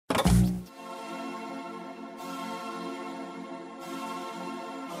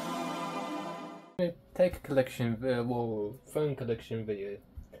tech collection, well, phone collection video.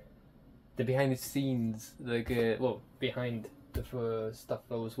 The behind the scenes, like, well, behind the stuff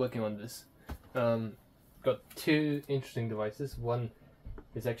I was working on this. Got two interesting devices. One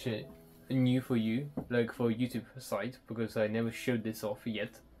is actually new for you, like for YouTube site, because I never showed this off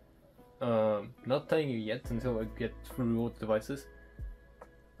yet. Not telling you yet until I get through all the devices.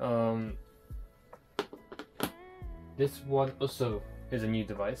 This one also is a new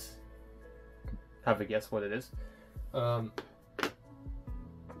device. Have a guess what it is.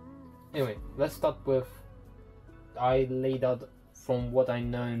 Anyway, let's start with, I laid out from what I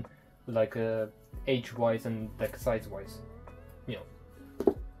know, like age-wise and like size-wise. You know,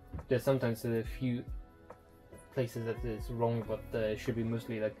 there's sometimes a few places that is wrong, but it should be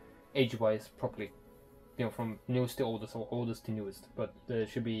mostly like age-wise properly. You know, from newest to oldest or oldest to newest, but there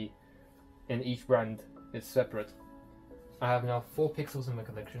should be, in each brand it's separate. I have now 4 Pixels in my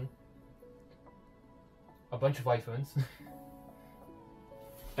collection, a bunch of iPhones,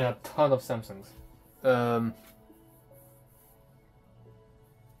 and a ton of Samsungs.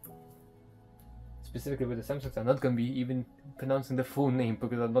 Specifically with the Samsungs, I'm not gonna be even pronouncing the full name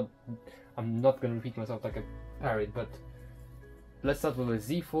because I'm not gonna repeat myself like a parrot. But let's start with a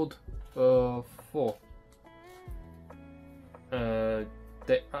Z Fold 4. The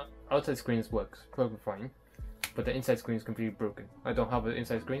outside screen works perfectly fine, but the inside screen is completely broken. I don't have an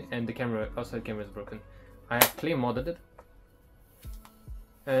inside screen, and the outside camera is broken. I have clear modded it,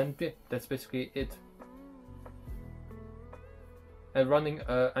 and yeah, that's basically it. And running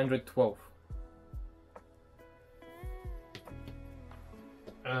Android 12.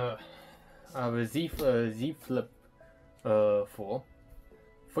 I have a Z Flip 4,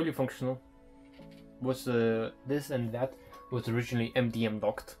 fully functional. Was this and that was originally MDM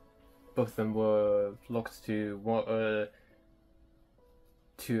locked. Both of them were locked to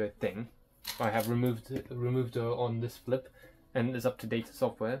a thing. I have removed on this flip, and it's up-to-date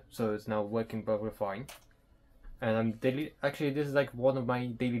software, so it's now working perfectly fine. And I'm daily. Actually, this is like one of my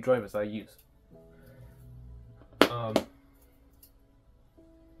daily drivers I use.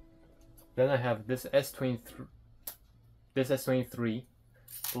 Then I have this S23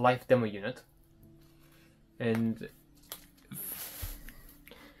 live demo unit, and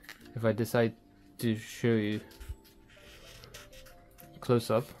if I decide to show you close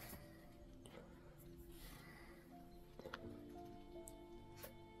up,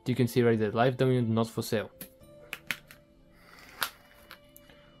 you can see right there, live demo unit not for sale.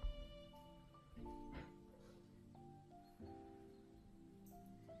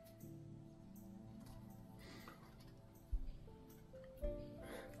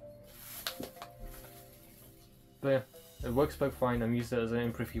 But yeah, it works quite fine. I'm using it as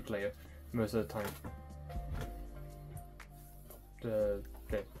an preview player most of the time.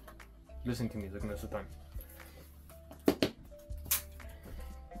 Okay, listen to music most of the time.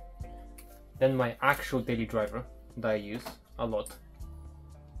 Then my actual daily driver that I use a lot.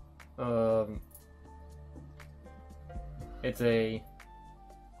 It's a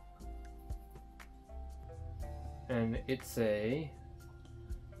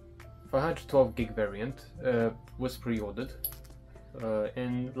 512 gig variant, was pre-ordered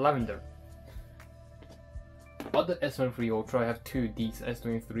in lavender. Other S23 Ultra, I have 2 these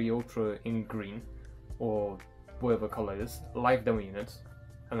S23 Ultra in green, or whatever color it is, live demo units.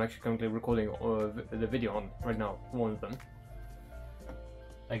 I'm actually currently recording the video on right now, one of them.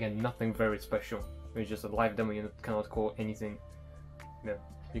 Again, nothing very special, it's just a live demo unit, cannot call anything. Yeah,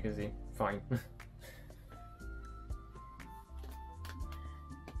 you can see, fine.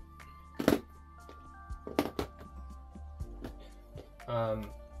 I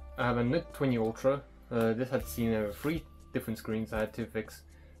have a Note 20 Ultra. This had seen 3 different screens I had to fix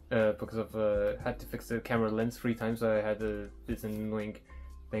because of had to fix the camera lens 3 times. So I had this annoying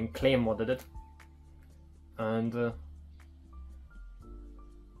thing. Clay modded it, and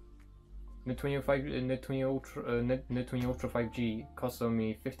Note 20 Ultra 5G cost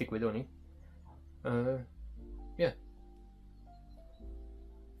me 50 quid only. Yeah.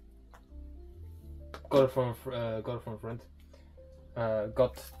 Got it from a friend.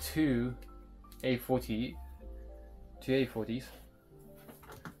 Got 2 A40s.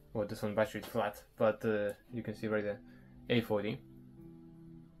 Well, this one battery is flat, but you can see right there, A40.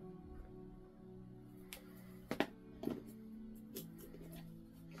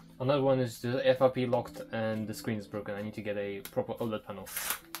 Another one is the FRP locked and the screen is broken. I need to get a proper OLED panel.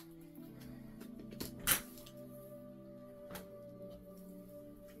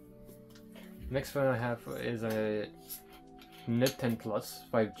 Next phone I have is a Note 10 Plus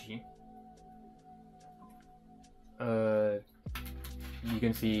 5G. You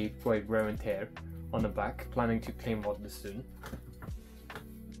can see quite wear and tear on the back, planning to claim mod this soon.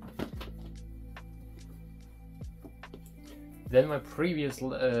 Then my previous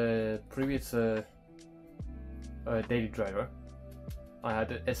daily driver, I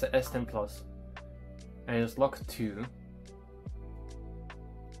had a S10 Plus, and it's locked to.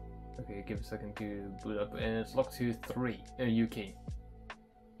 Okay, give a second to boot up, and it's locked to 3 UK.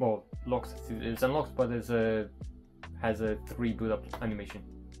 Well, locked. It's unlocked, but it's has a 3 boot up animation.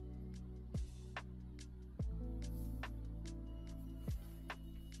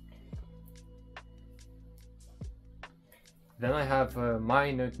 Then I have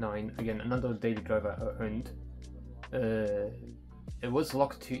my Note 9, again another daily driver I owned. It was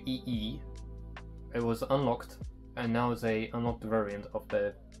locked to EE, it was unlocked, and now it's a unlocked variant of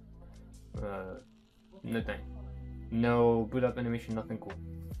the Note 9. No boot up animation, nothing cool.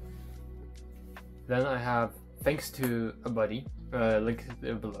 Then I have, thanks to a buddy, link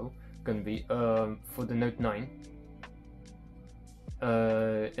below, gonna be, for the Note 9,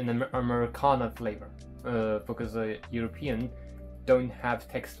 in the Americana flavor. Because European don't have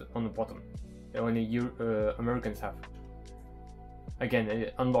text on the bottom, only Americans have. Again,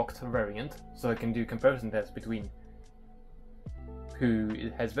 an unlocked variant, so I can do comparison tests between who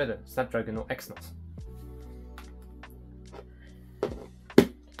has better, Snapdragon or Exynos.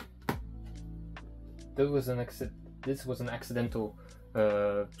 This was an accidental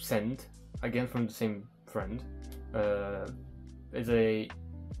send, again from the same friend. It's a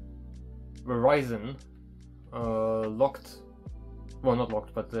Verizon locked, well not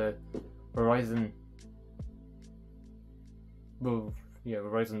locked, but the Verizon, well yeah,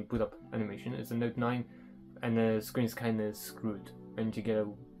 Verizon boot up animation. It's a Note 9, and the screen's kind of screwed, and you get a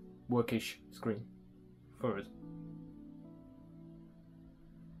workish screen for it.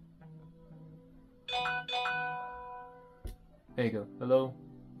 There you go. Hello,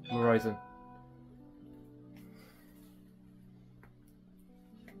 Verizon.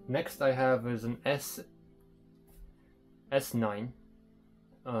 Next I have is an S9,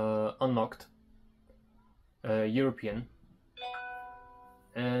 unlocked, European,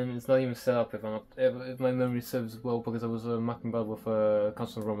 and it's not even set up if my memory serves well, because I was mucking about with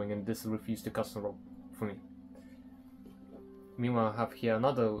custom roaming, and this refused to custom roam for me. Meanwhile, I have here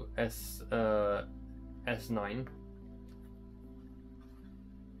another S9.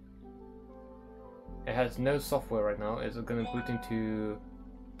 It has no software right now. It's going to boot into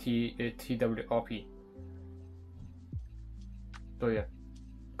TWRP. So yeah,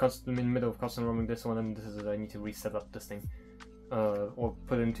 in the middle of custom roaming this one, and this is I need to reset up this thing, or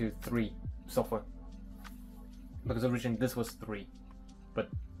put it into 3 software, because originally this was 3, but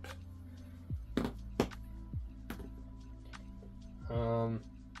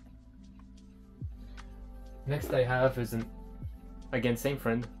next I have is again same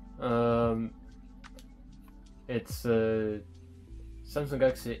friend. It's Samsung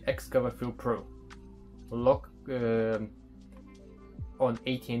Galaxy X Cover Field Pro, lock on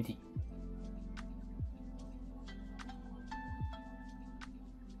AT&T.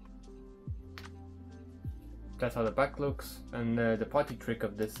 That's how the back looks, and the party trick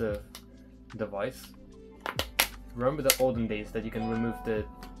of this device. Remember the olden days that you can remove the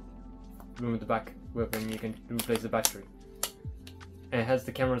back with, and you can replace the battery. And it has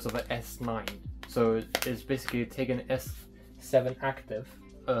the cameras of an S9, so it's basically taken S7 active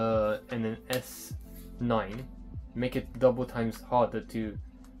and an S9, make it double times harder to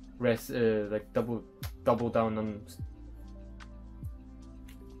like double down on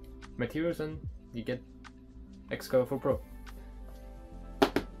materials, and you get Xcover 4 Pro.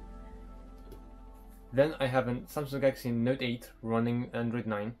 Then I have a Samsung Galaxy Note 8 running Android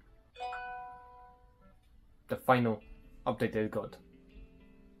 9, the final update that it got.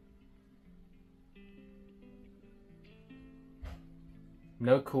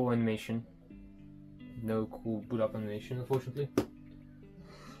 No cool animation, no cool boot up animation, unfortunately.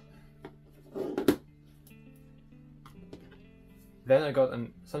 Then I got a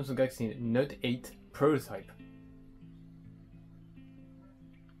Samsung Galaxy Note 8 prototype.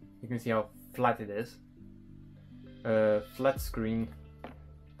 You can see how flat it is. Flat screen.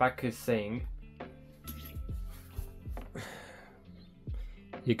 Back is saying.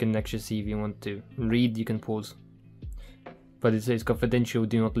 You can actually see if you want to read, you can pause. But it says confidential,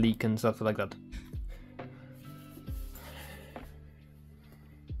 do not leak, and stuff like that.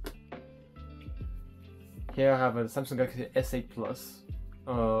 Here I have a Samsung Galaxy S8 Plus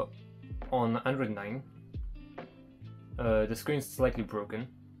on Android 9. The screen is slightly broken.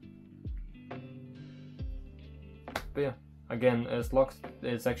 But yeah, again, it's locked.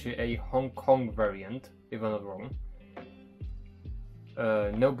 It's actually a Hong Kong variant, if I'm not wrong.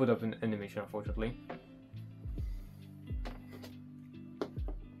 No boot up animation, unfortunately.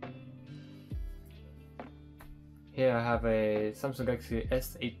 Here I have a Samsung Galaxy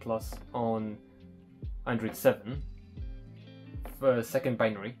S8 Plus on Android 7 for second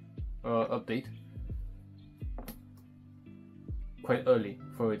binary update. Quite early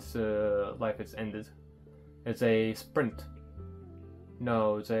for its life. It's ended. It's a Sprint.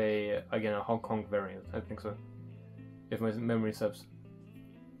 No, it's again a Hong Kong variant. I think so, if my memory serves.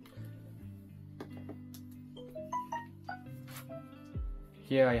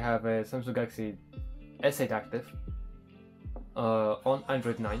 Here I have a Samsung Galaxy S8 Active on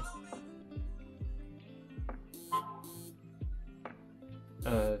Android 9.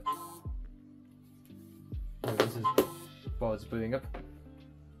 This is while it's booting up.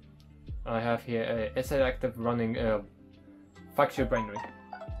 I have here a S8 Active running factory binary.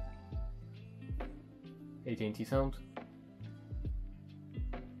 AT&T sound.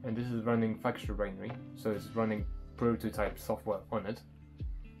 And this is running factory binary, so it's running prototype software on it.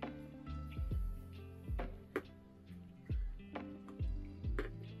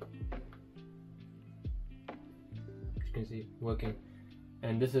 As you can see, working.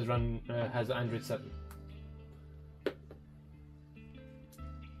 And this is has Android 7.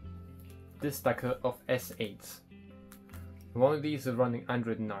 This stack of S8s. One of these is running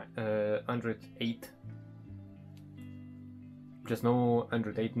Android 8. Just no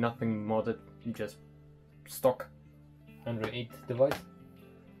Android 8, nothing modded, just stock Android 8 device.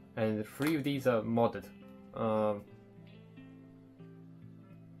 And 3 of these are modded.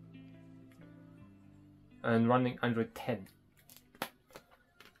 And running Android 10.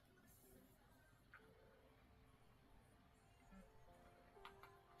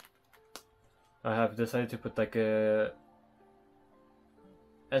 I have decided to put like a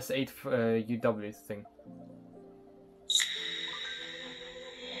S8 UW thing.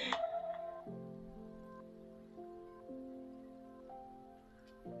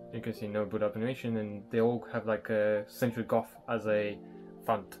 You can see no boot up animation, and they all have like a Century Goth as a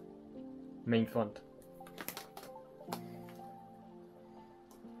font, main font.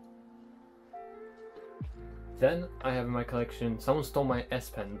 Then I have in my collection, someone stole my S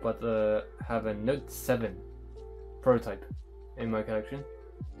Pen, but have a Note 7 prototype in my collection.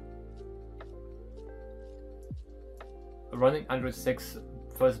 Running Android 6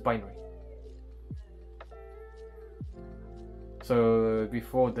 first binary. So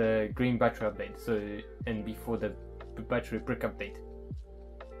before the green battery update, and before the battery brick update.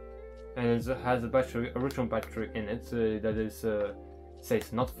 And it has a original battery in it, so that is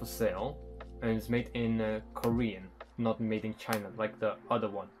says not for sale. And it's made in Korean, not made in China like the other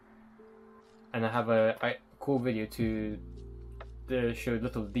one. And I have a cool video to show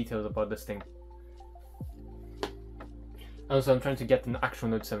little details about this thing. Also, I'm trying to get an actual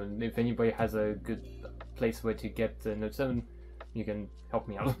Note 7. If anybody has a good place where to get the Note 7, you can help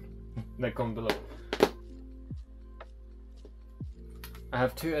me out. Like, comment below. I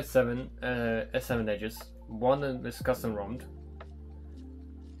have 2 S7 edges. One is custom ROM'd.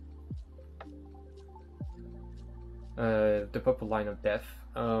 The purple line of death,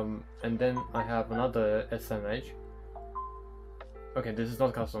 and then I have another S7 edge. Okay, this is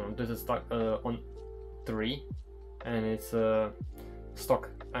not custom, this is stuck on 3, and it's stock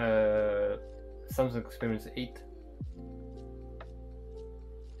Samsung Experience 8.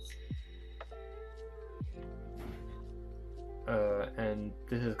 And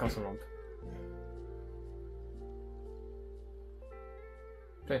this is custom ROM.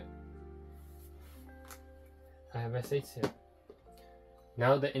 Okay. I have S8s here.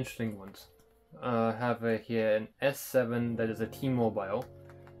 Now the interesting ones. I have here an S7 that is a T-Mobile,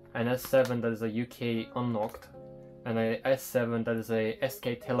 an S7 that is a UK unlocked, and a S7 that is a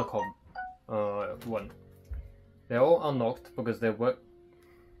SK Telecom one. They're all unlocked because they work.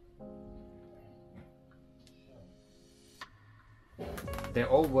 They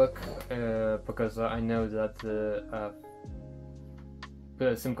all work because I know that put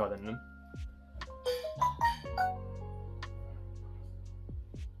a SIM card in them.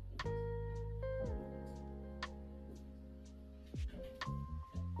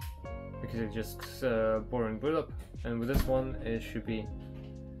 Because it's just boring boot up, and with this one it should be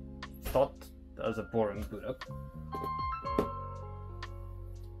thought as a boring boot up.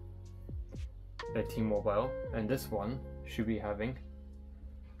 The T-Mobile, and this one should be having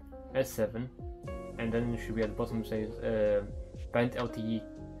S7, and then it should be at the bottom says Band LTE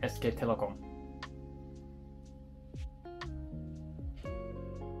SK Telecom.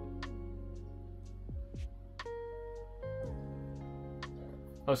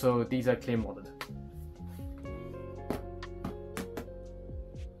 Also, these are clear modded.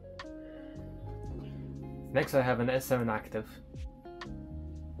 Next I have an S7 active.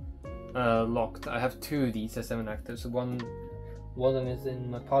 Locked. I have two of these S7 actives. One of them is in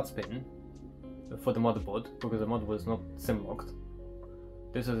my parts bin for the motherboard, because the motherboard is not SIM locked.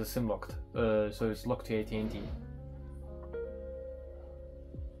 This is a SIM locked, so it's locked to AT&T.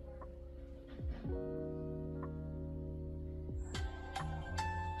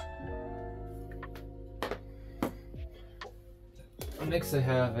 Next I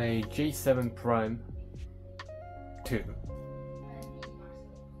have a J7 Prime 2.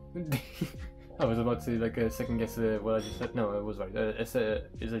 I was about to like second guess what I just said. No, I was right. It's a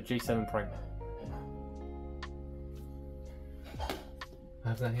J7 Prime. I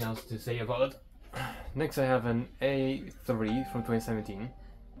have nothing else to say about it. Next I have an A3 from 2017.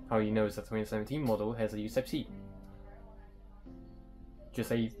 How you know is that 2017 model has a use Type-C.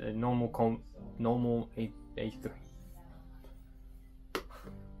 Just a normal A3.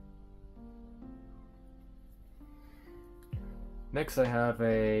 Next I have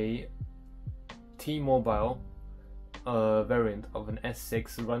a T-Mobile variant of an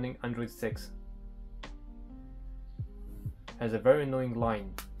S6 running Android 6. Has a very annoying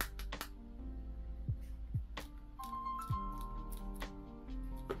line.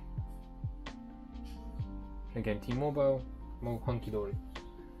 Again, T-Mobile, more hunky-dory.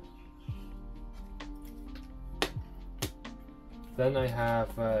 Then I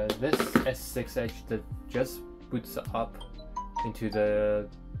have this S6 Edge that just boots up into the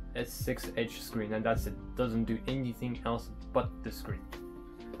S6 Edge screen, and that's it. Doesn't do anything else but the screen.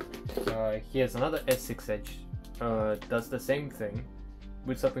 Here's another S6 Edge. Does the same thing,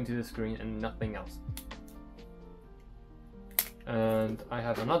 boots up into the screen and nothing else. And I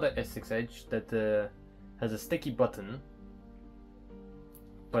have another S6 Edge that has a sticky button,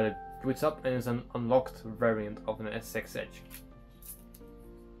 but it boots up and is an unlocked variant of an S6 Edge.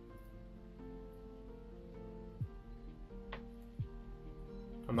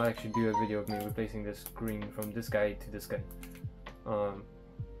 I might actually do a video of me replacing the screen from this guy to this guy.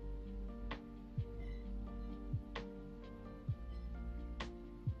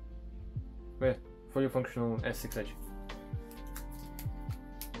 Yeah, fully functional S6 Edge.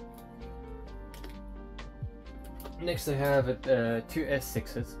 Next I have two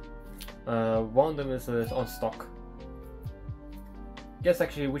S6s. One of them is on stock. Guess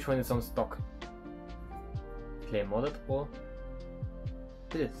actually which one is on stock. Clay modded or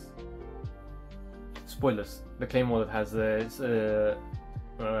this? Spoilers. The clay modded has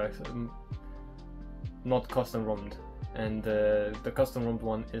not custom ROMmed, and the custom ROMmed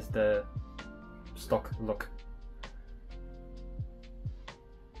one is the stock look.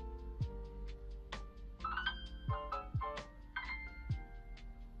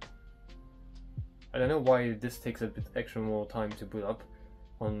 I don't know why this takes a bit extra more time to boot up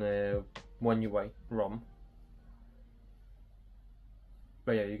on One UI ROM.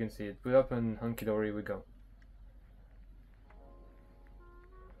 But yeah, you can see it. Boot up and hunky-dory we go.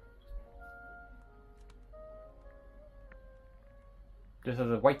 This has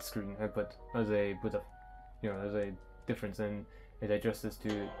a white screen I put as a boot up. You know, there's a difference, and it adjusts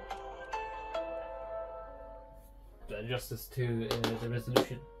to the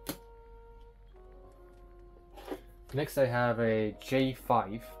resolution. Next I have a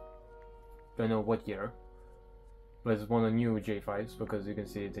J5. Don't know what year, but it's one of the new J5s because you can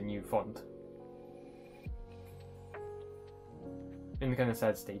see the new font. In a kind of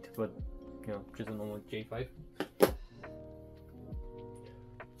sad state, but you know, just a normal J5.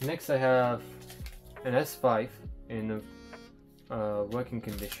 Next I have an S5 in working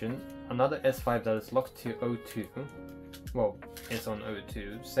condition. Another S5 that is locked to O2. Well, it's on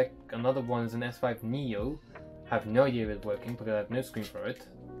O2. Another one is an S5 Neo. Have no idea if it's working because I have no screen for it.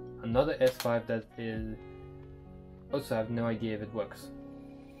 Another S5 that is also have no idea if it works.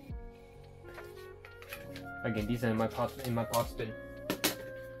 Again, these are in my parts bin.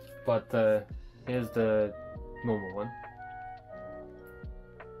 But here's the normal one.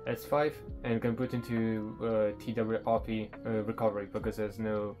 S5, and you can put into TWRP recovery because there's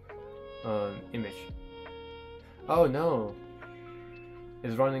no image. Oh no!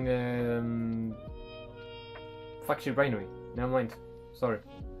 It's running Factory Binary. Never mind. Sorry.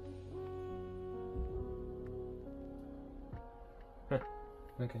 Huh.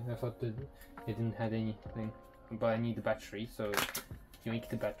 Okay, I thought that it didn't have anything, but I need the battery, so you make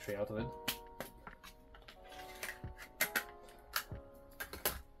the battery out of it.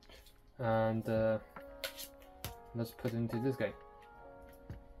 And let's put into this guy.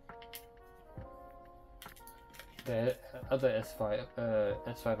 The other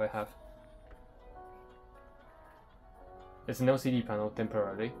S5 I have. It's an LCD panel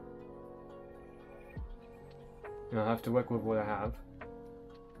temporarily. I have to work with what I have.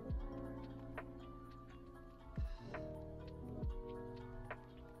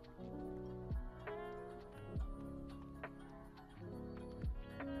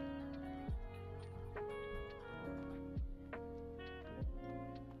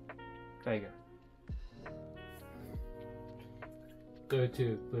 There you go. Go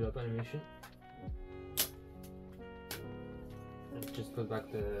to put up animation. And just put back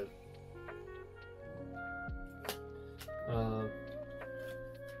the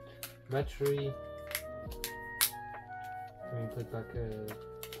battery. And put back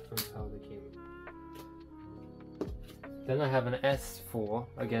from how they came. Then I have an S4.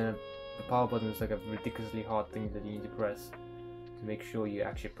 Again, the power button is like a ridiculously hard thing that you need to press to make sure you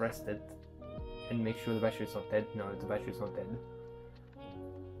actually pressed it and make sure the battery is not dead. No, the battery is not dead.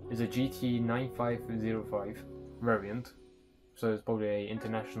 It's a GT9505 variant, so it's probably a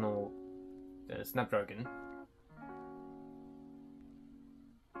international Snapdragon.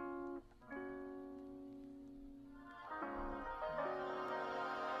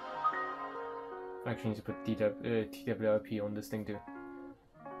 I actually need to put TWRP on this thing too.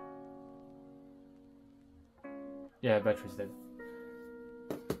 Yeah, battery's dead.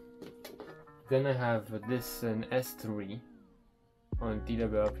 Then I have this an S3 on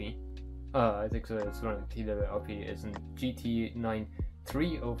TWRP. I think so. It's running TWRP. It's a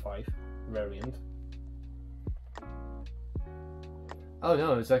GT9305 variant. Oh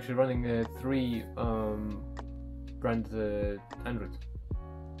no, it's actually running 3 brand Android.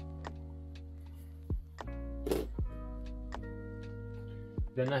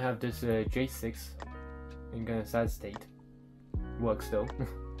 Then I have this J6 in kind of sad state. Works still.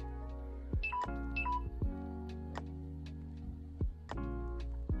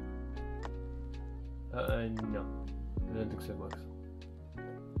 No, I don't think so it works.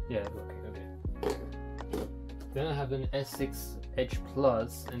 Yeah, okay. Then I have an S6 Edge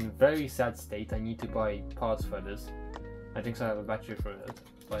Plus in very sad state. I need to buy parts for this. I think so I have a battery for it,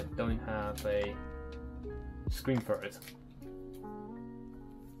 but I don't have a screen for it.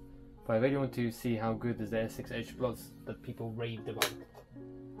 But I really want to see how good is the S6 Edge Plus that people raved about.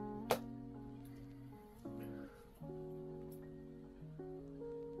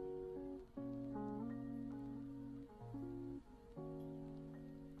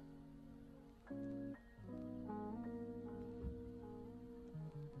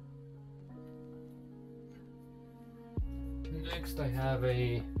 Next I have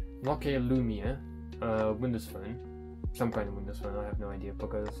a Nokia Lumia Windows Phone. Some kind of Windows Phone, I have no idea,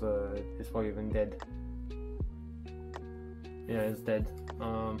 because it's probably even dead. Yeah, it's dead.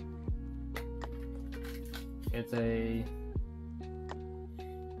 It's a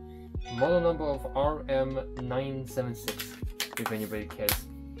model number of RM976, if anybody cares.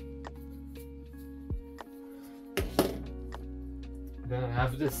 Then I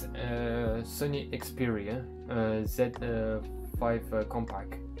have this Sony Xperia Z5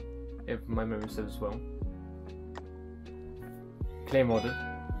 Compact, if my memory serves well. Clay modded,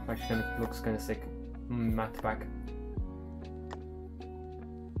 actually looks kind of sick. Matte back.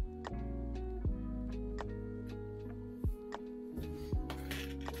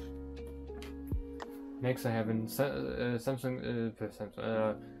 Next I have a Sony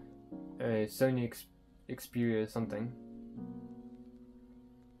Xperia something.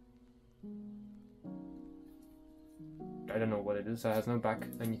 I don't know what it is, so it has no back.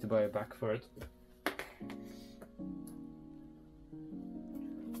 I need to buy a back for it.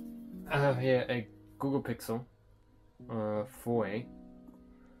 I have here a Google Pixel 4a.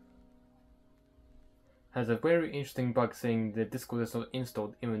 Has a very interesting bug saying that Discord is not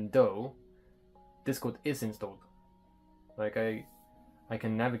installed, even though Discord is installed. Like I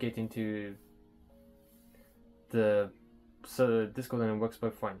can navigate into the Discord and it works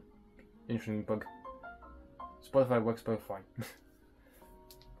both fine. Interesting bug. Spotify works both fine.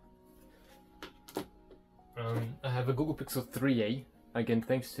 I have a Google Pixel 3a. Again,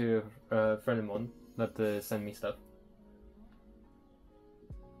 thanks to a friend of mine that sent me stuff.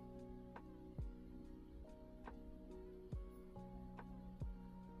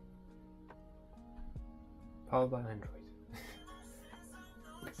 Powered by Android.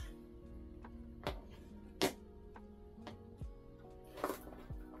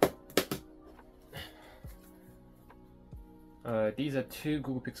 These are two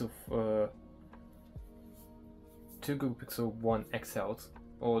Google Pixel 1 XLs,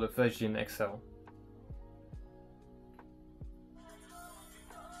 or the first gen XL.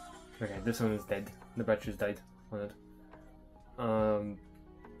 Okay, this one is dead. The battery's died on it.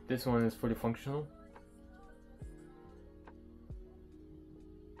 This one is fully functional.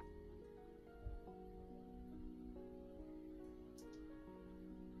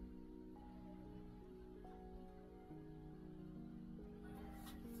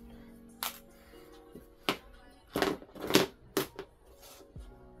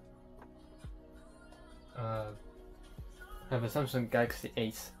 I have a Samsung Galaxy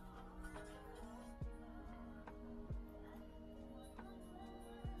Ace.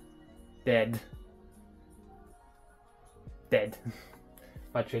 Dead.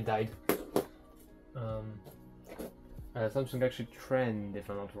 Battery died. Samsung Galaxy Trend, if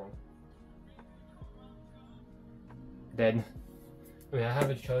I'm not wrong. Dead. I mean, I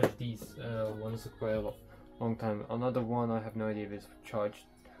haven't charged these ones for quite a long time. Another one, I have no idea if it's charged.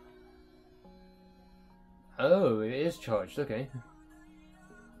 Oh, it is charged, okay.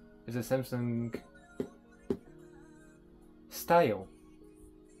 It's a Samsung Style.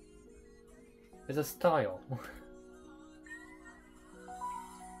 It's a Style.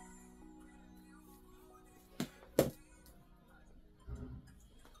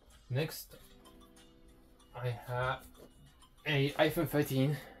 Next, I have a iPhone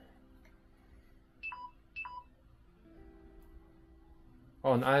 13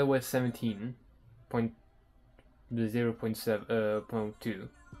 on iOS 17.0.2.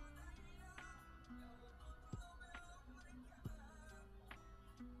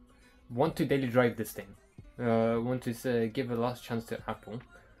 Want to daily drive this thing. Want to give a last chance to Apple,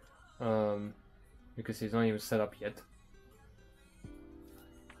 because it's not even set up yet.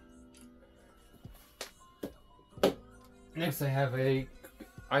 Next, I have a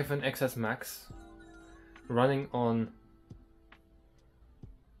iPhone XS Max running on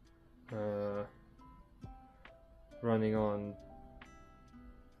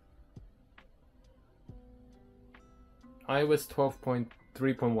iOS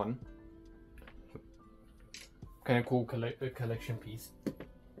 12.3.1. Kind of cool collection piece.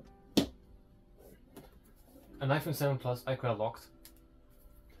 An iPhone 7 Plus iCloud locked.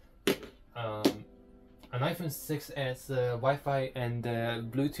 An iPhone 6s Wi-Fi and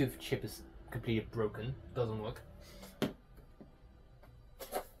Bluetooth chip is completely broken, doesn't work.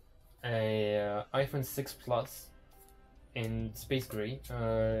 A iPhone 6 Plus in space gray.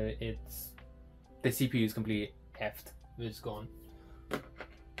 It's the CPU is completely effed. It's gone.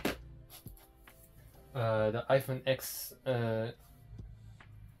 The iPhone X. The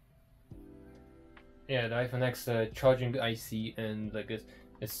iPhone X charging IC and like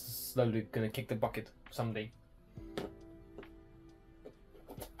it's slowly gonna kick the bucket someday.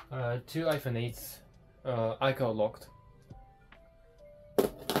 2 iPhone 8s, iCloud locked.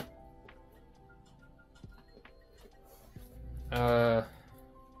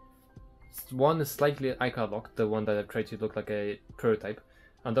 One is slightly iCloud locked, the one that I've tried to look like a prototype,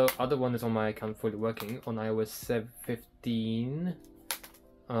 and the other one is on my account fully working on iOS 15.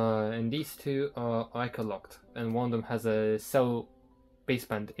 And these two are iCloud locked, and one of them has a cell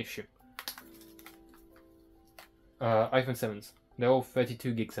baseband issue. iPhone 7s. They're all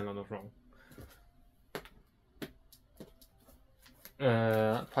 32 gigs, if I'm not wrong.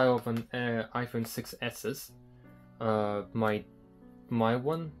 Pile of an iPhone 6s's. My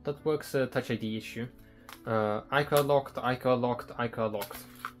one that works Touch ID issue. iCloud locked, iCloud locked, iCloud locked.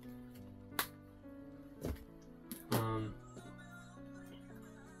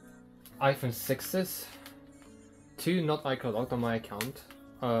 iPhone 6s. 2 not iCloud locked on my account.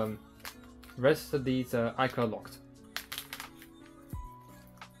 Rest of these are iCloud locked.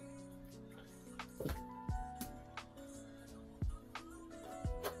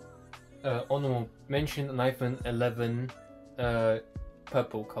 Honorable mention an iPhone 11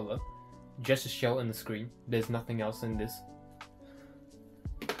 purple color. Just a shell in the screen. There's nothing else in this.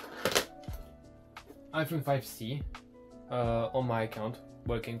 iPhone 5C on my account,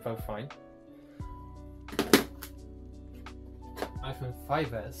 working fine. iPhone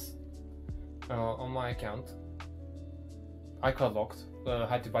 5S on my account, iCloud locked.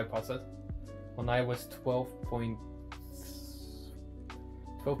 Had to bypass it. On iOS 12 point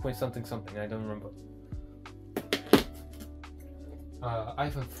something, I don't remember.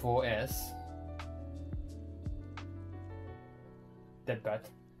 iPhone 4S, dead bad.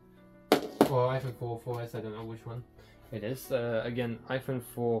 Or iPhone 4S, I don't know which one it is. Again, iPhone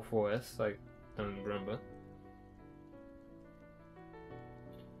 4S, I don't remember.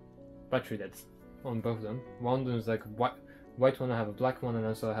 Battery dead on both of them. One of them is like white one, I have a black one, and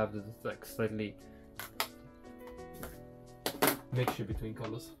also I have this like slightly mixture between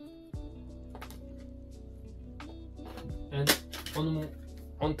colors. And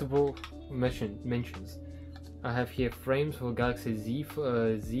honorable mentions. I have here frames for Galaxy Z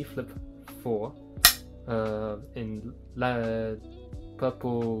Flip 4 in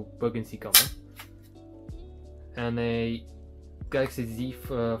purple burgundy color, and a Galaxy Z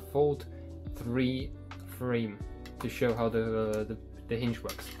Fold 3 frame to show how the hinge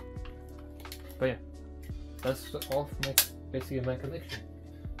works. But yeah, that's all for basically my collection.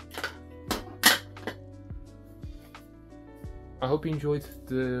 I hope you enjoyed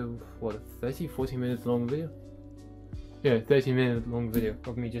the 40 minutes long video. Yeah, 30-minute long video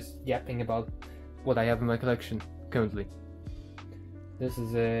of me just yapping about what I have in my collection currently. This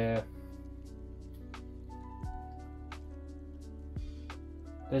is the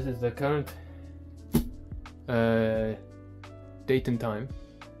current date and time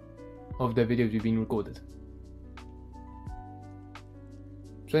of the videos we've been recorded.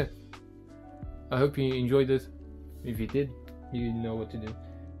 So I hope you enjoyed it. If you did, you know what to do.